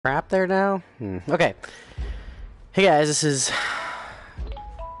Crap there now? Okay. Hey guys, this is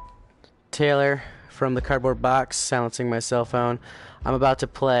Taylor from the cardboard box, silencing my cell phone. I'm about to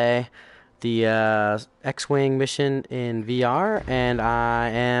play the X-Wing mission in VR, and I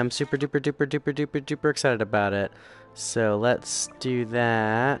am super duper duper duper duper duper excited about it. So let's do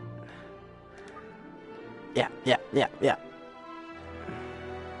that. Yeah.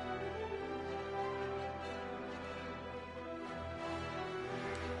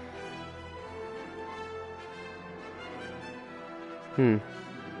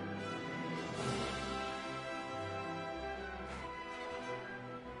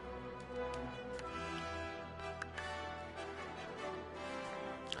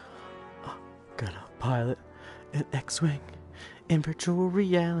 Gonna pilot an X-Wing in virtual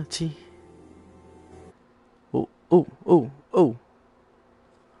reality. Oh.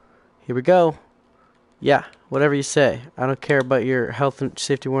 Here we go. Yeah, whatever you say. I don't care about your health and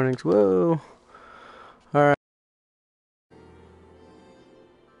safety warnings. Whoa. Alright.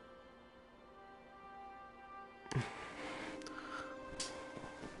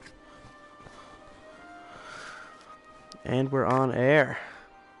 And we're on air.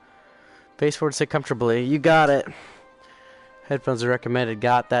 Face forward, sit comfortably. You got it. Headphones are recommended.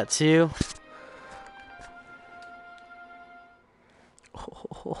 Got that too.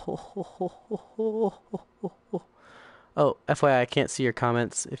 Oh, FYI, I can't see your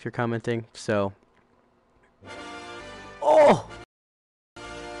comments if you're commenting, so. Oh!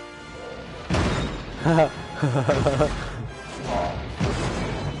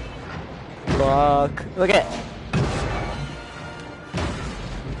 Fuck. Look at it.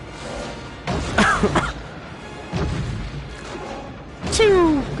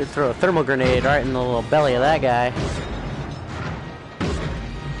 Choo! Could throw a thermal grenade right in the little belly of that guy.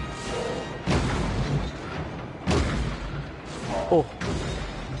 Oh.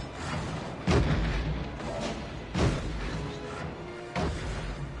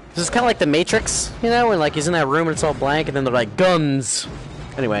 This is kind of like the Matrix, you know, when like he's in that room and it's all blank, and then they're like guns.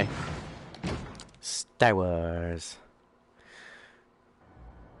 Anyway, Star Wars.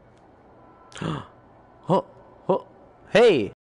 Oh, hey.